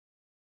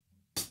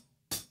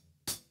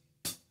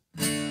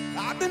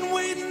I've been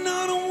waiting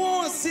on a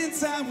war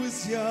since I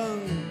was young.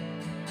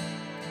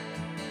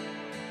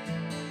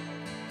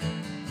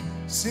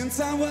 Since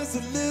I was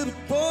a little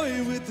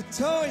boy with a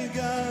toy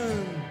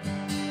gun.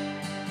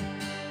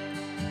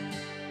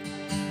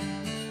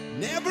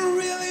 Never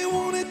really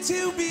wanted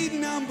to be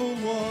number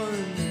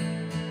one.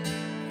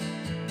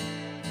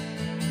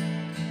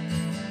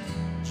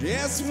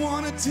 Just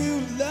wanted to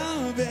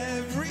love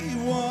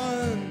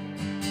everyone.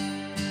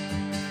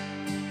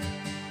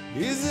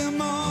 Is there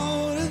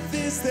more to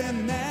this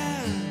than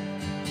that?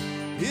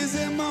 Is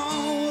there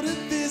more to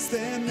this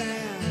than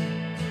that?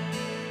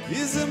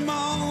 Is there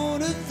more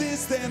to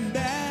this than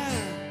that?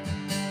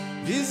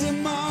 Is there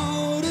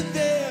more to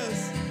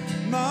this?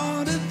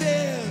 More to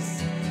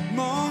this?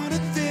 More to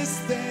this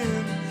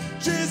than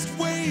just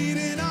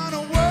waiting on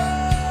a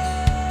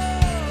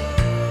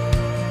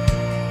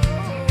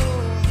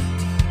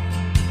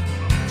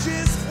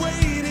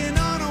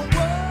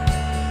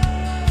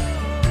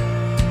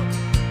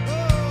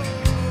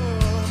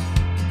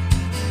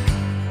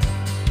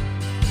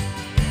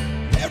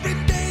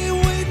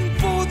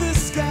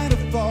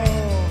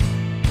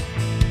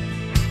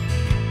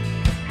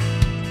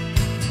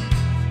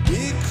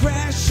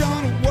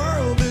on a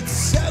world that's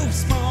so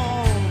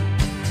small.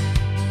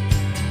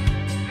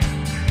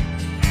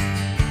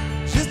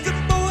 Just a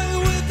boy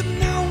with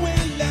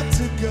nowhere left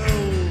to go.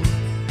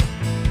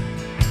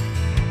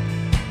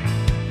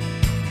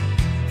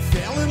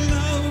 Fell in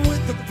love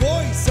with the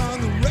voice on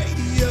the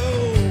radio.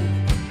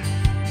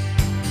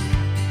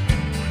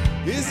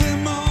 Is there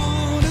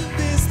more to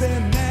this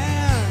than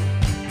that?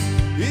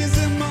 Is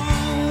there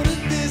more to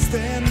this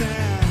than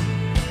that?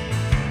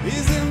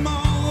 Is there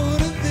more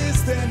to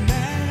this than that?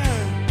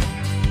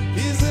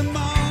 Is there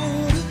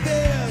more to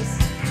this,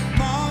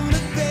 more to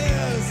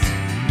this,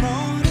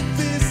 more to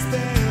this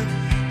than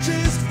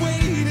just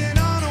waiting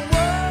on a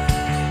world?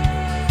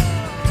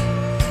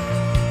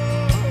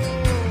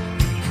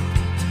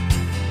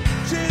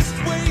 Just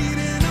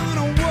waiting on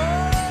a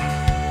world.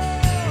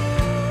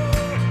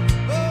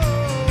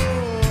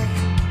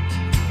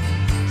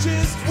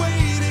 Just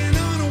waiting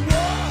on a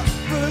world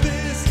for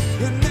this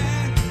and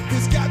that.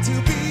 There's got to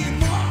be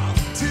more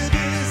to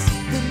this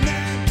than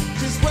that.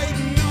 Just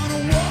waiting on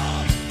a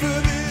world for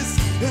this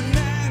and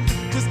that.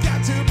 Just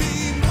got to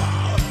be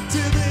more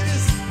to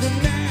this than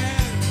that.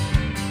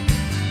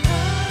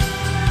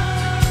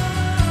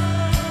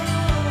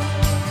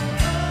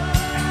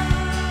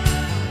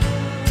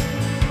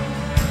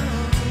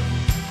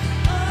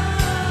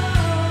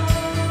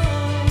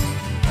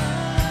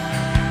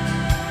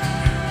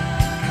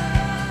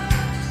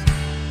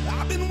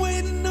 I've been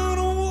waiting on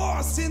a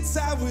war since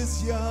I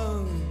was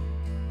young.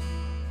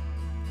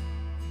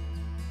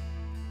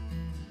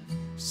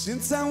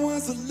 Since I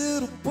was a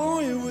little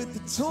boy with a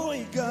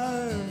toy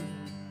gun.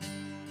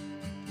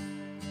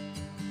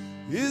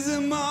 Is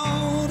there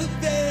more to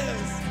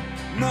this,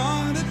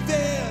 more to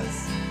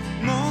this,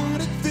 more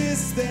to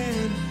this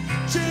than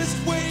just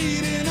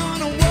waiting on